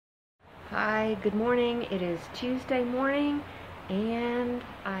Hi, good morning. It is Tuesday morning and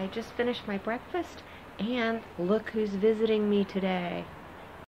I just finished my breakfast and look who's visiting me today.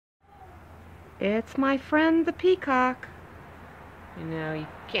 It's my friend the peacock. You know, you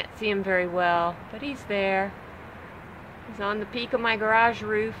can't see him very well, but he's there. He's on the peak of my garage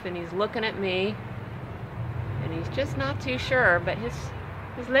roof and he's looking at me. And he's just not too sure, but his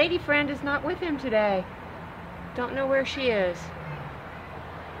lady friend is not with him today. Don't know where she is.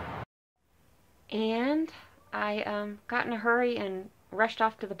 And I got in a hurry and rushed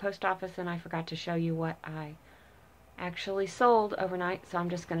off to the post office, and I forgot to show you what I actually sold overnight, so I'm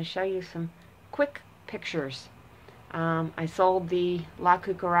just going to show you some quick pictures. I sold the La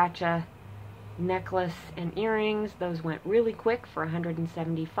Cucaracha necklace and earrings. Those went really quick for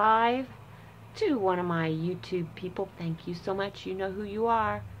 $175 to one of my YouTube people. Thank you so much. You know who you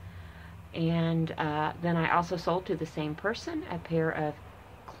are. And then I also sold to the same person a pair of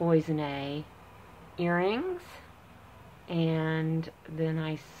cloisonne earrings, and then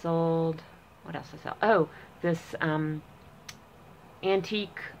I sold, what else I sold? Oh, this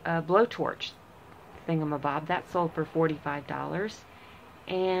antique blowtorch thingamabob that sold for $45.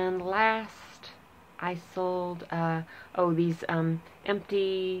 And last I sold these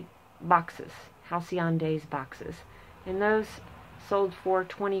empty boxes, Halcyon Days boxes, and those sold for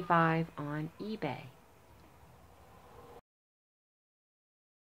 $25 on eBay.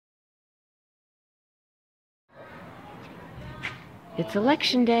 It's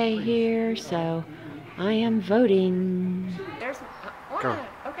election day here, so I am voting. There's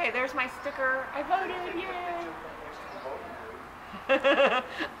okay, there's my sticker. I voted, yay!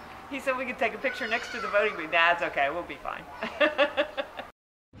 He said we could take a picture next to the voting booth. That's okay, we'll be fine.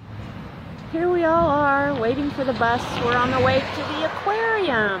 Here we all are, waiting for the bus. We're on the way to the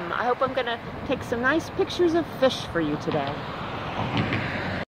aquarium. I hope I'm gonna take some nice pictures of fish for you today.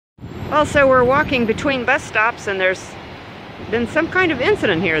 Also, we're walking between bus stops, and there's been some kind of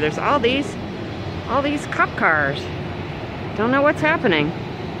incident here. There's all these cop cars. Don't know what's happening.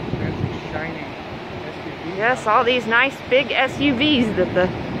 There's a shiny SUV. Yes, all these nice big SUVs that the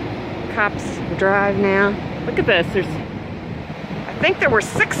cops drive now. Look at this. I think there were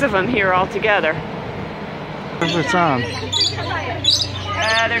 6 of them here altogether. What's the song?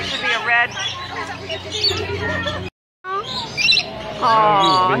 There should be a red.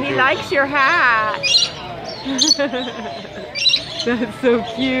 Oh, he likes your hat. That's so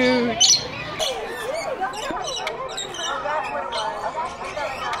cute.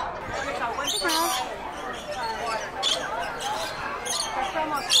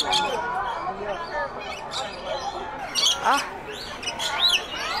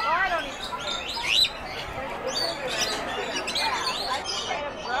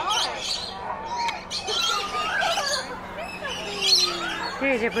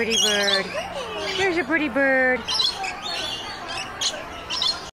 There's a pretty bird. There's a pretty bird.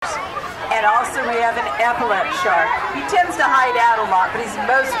 And also we have an epaulette shark. He tends to hide out a lot, but he's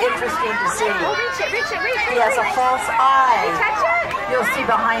most interesting to see. Oh, reach it. He has a false eye. Touch it? You'll see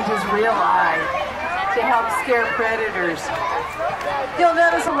behind his real eye to help scare predators. You'll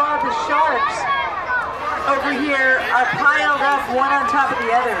notice a lot of the sharks over here are piled up one on top of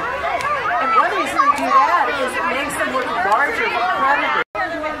the other. And one reason they do that is it makes them look larger for predators.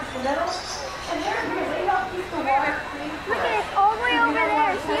 All the way over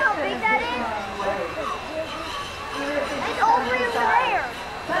there. See how big that is? It's all the way over there.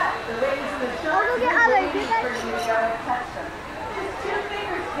 Oh, look at others.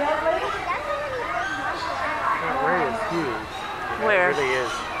 That ray is huge. Where? It really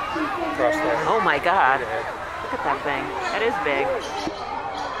is. Across there. Oh my God. Look at that thing. That is big.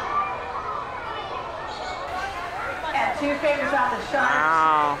 And 2 fingers on the sharks.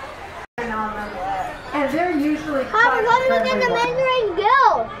 Wow. And they're usually Mommy, let me look at the measuring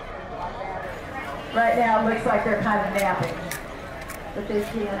gill. right now it looks like they're kind of napping. But they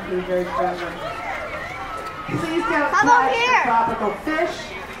can be very friendly. Please don't touch the tropical fish.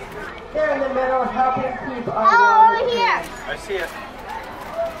 They're in the middle helping keep our water Over here. I see it.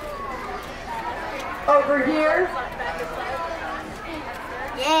 Over here,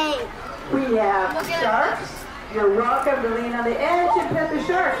 Yay. we have sharks. You're welcome to lean on the edge and pet the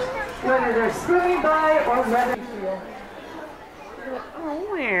sharks, whether they're swimming by or whether Oh,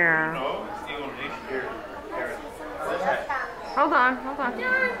 where? Hold on.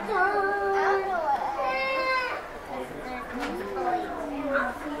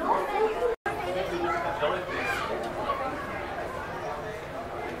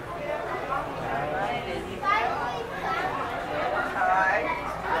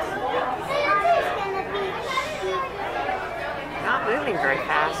 Not moving very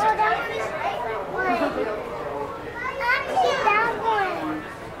fast. that one.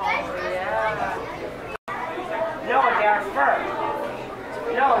 No, they're first.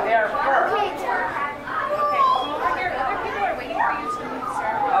 No, they're first. Okay, Other people are waiting for you to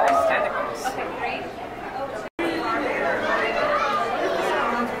serve. Oh, it's tentacles. Okay, 3.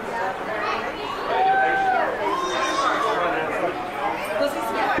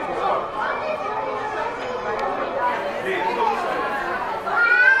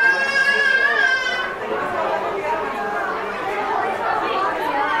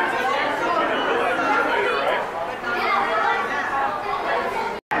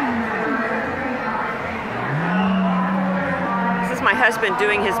 My husband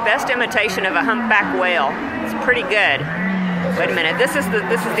doing his best imitation of a humpback whale. It's pretty good. Wait a minute. This is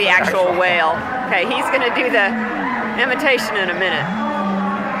the actual whale. Okay, he's going to do the imitation in a minute.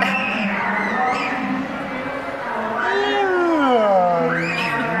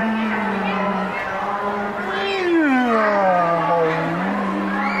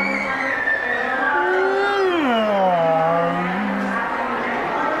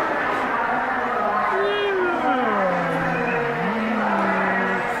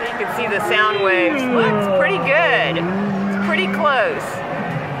 See the sound waves. Looks pretty good. It's pretty close.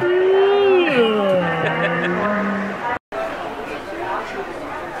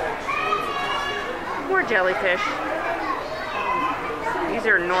 More jellyfish. These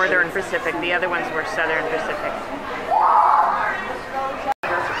are northern Pacific. The other ones were southern Pacific.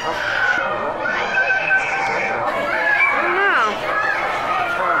 I don't know.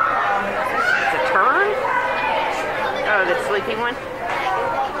 It's a tern? Oh, the sleeping one?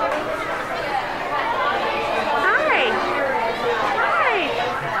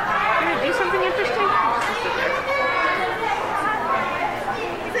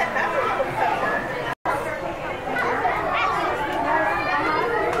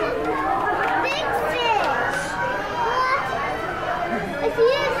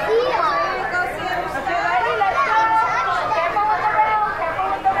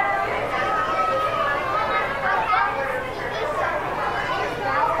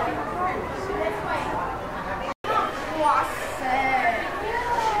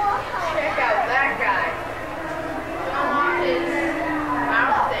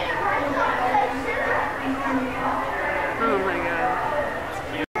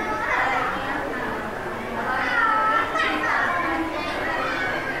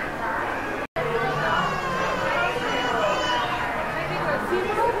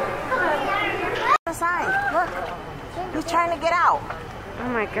 He's trying to get out. Oh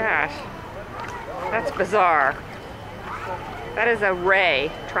my gosh. That's bizarre. That is a ray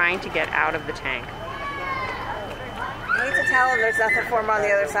trying to get out of the tank. You need to tell him there's nothing for him on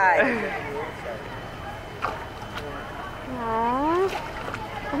the other side. Aww.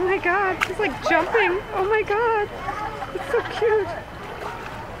 Oh my god, she's like jumping. Oh my god. It's so cute.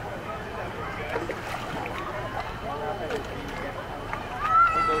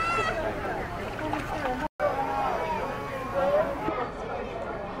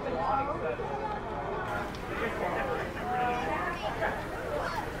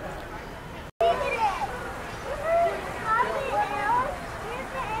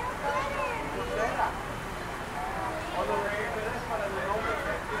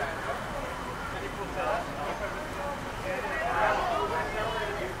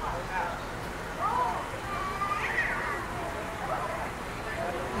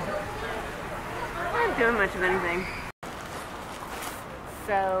 Doing much of anything.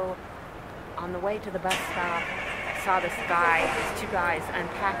 So on the way to the bus stop, I saw these two guys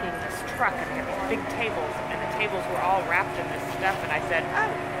unpacking this truck, and they had these big tables, and the tables were all wrapped in this stuff, and I said, "Oh,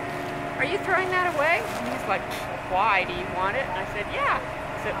 are you throwing that away?" And he's like, "Why, do you want it?" And I said, "Yeah."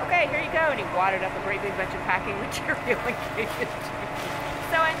 I said, "Okay, here you go." And he wadded up a great big bunch of packing material and gave it to me.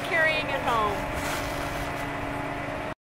 So I'm carrying it home.